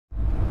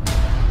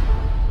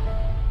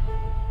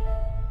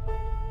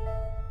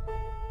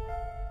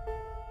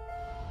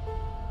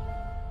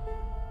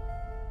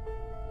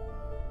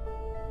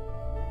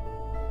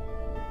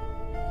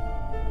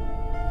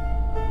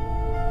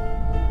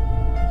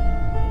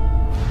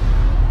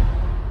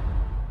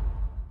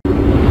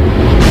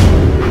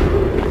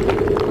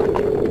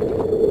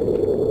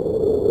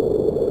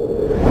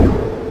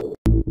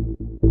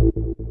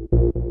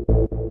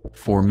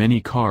For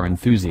many car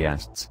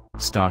enthusiasts,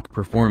 stock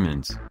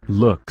performance,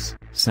 looks,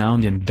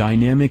 sound and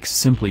dynamics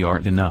simply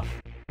aren't enough.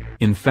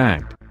 In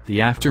fact, the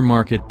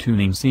aftermarket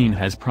tuning scene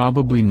has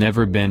probably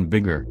never been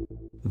bigger.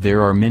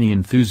 There are many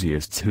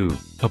enthusiasts who,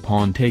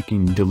 upon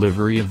taking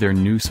delivery of their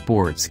new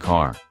sports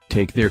car,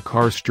 take their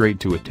car straight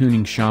to a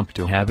tuning shop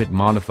to have it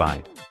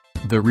modified.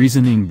 The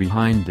reasoning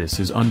behind this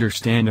is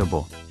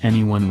understandable.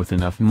 Anyone with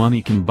enough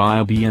money can buy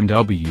a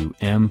BMW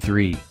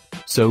M3.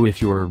 So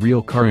if you're a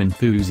real car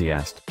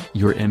enthusiast,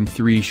 your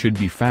M3 should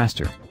be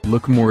faster,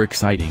 look more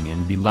exciting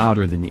and be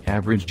louder than the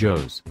average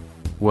Joe's.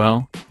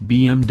 Well,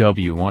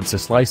 BMW wants a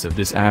slice of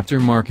this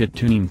aftermarket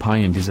tuning pie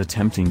and is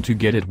attempting to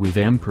get it with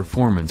M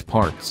Performance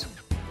parts.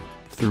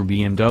 Through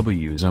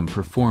BMW's M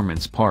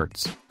Performance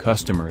parts,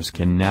 customers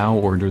can now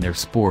order their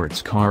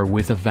sports car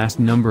with a vast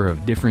number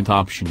of different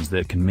options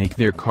that can make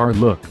their car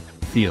look,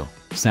 feel,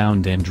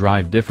 sound and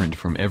drive different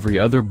from every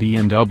other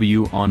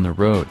BMW on the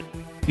road.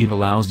 It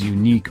allows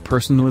unique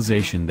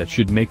personalization that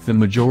should make the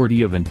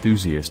majority of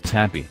enthusiasts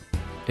happy.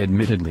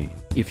 Admittedly,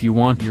 if you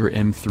want your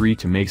M3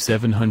 to make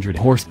 700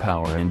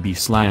 horsepower and be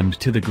slammed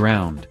to the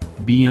ground,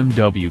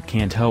 BMW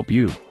can't help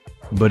you.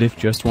 But if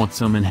just want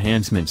some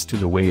enhancements to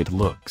the way it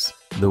looks,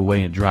 the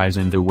way it drives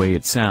and the way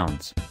it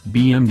sounds,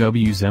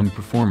 BMW's M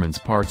Performance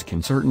parts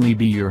can certainly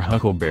be your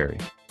huckleberry.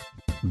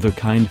 The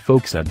kind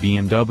folks at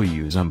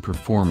BMW's M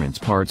Performance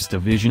parts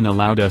division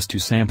allowed us to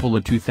sample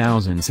a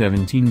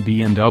 2017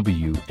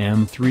 BMW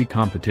M3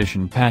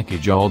 competition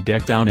package all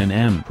decked out in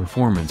M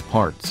Performance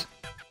parts.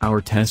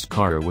 Our test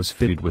car was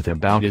fitted with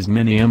about as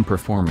many M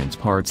Performance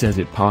parts as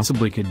it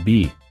possibly could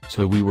be,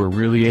 so we were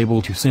really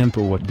able to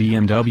sample what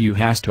BMW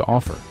has to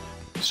offer.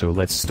 So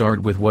let's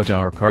start with what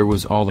our car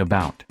was all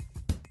about.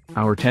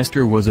 Our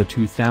tester was a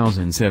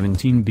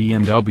 2017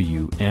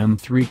 BMW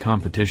M3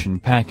 competition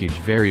package,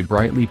 very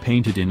brightly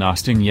painted in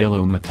Austin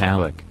yellow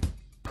metallic.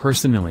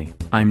 Personally,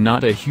 I'm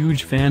not a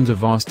huge fan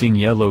of Austin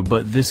yellow,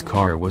 but this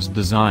car was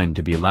designed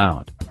to be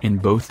loud, in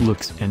both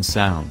looks and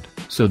sound,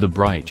 so the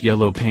bright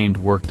yellow paint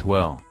worked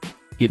well.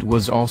 It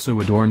was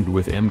also adorned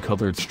with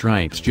M-colored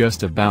stripes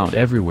just about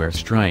everywhere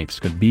stripes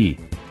could be.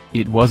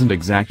 It wasn't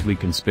exactly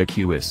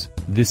conspicuous,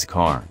 this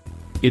car.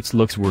 Its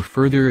looks were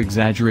further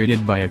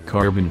exaggerated by a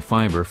carbon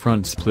fiber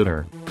front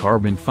splitter,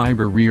 carbon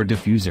fiber rear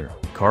diffuser,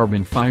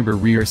 carbon fiber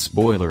rear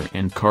spoiler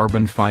and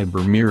carbon fiber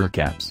mirror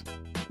caps.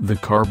 The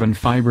carbon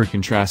fiber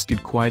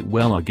contrasted quite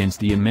well against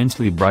the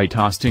immensely bright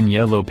Austin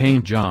yellow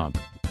paint job,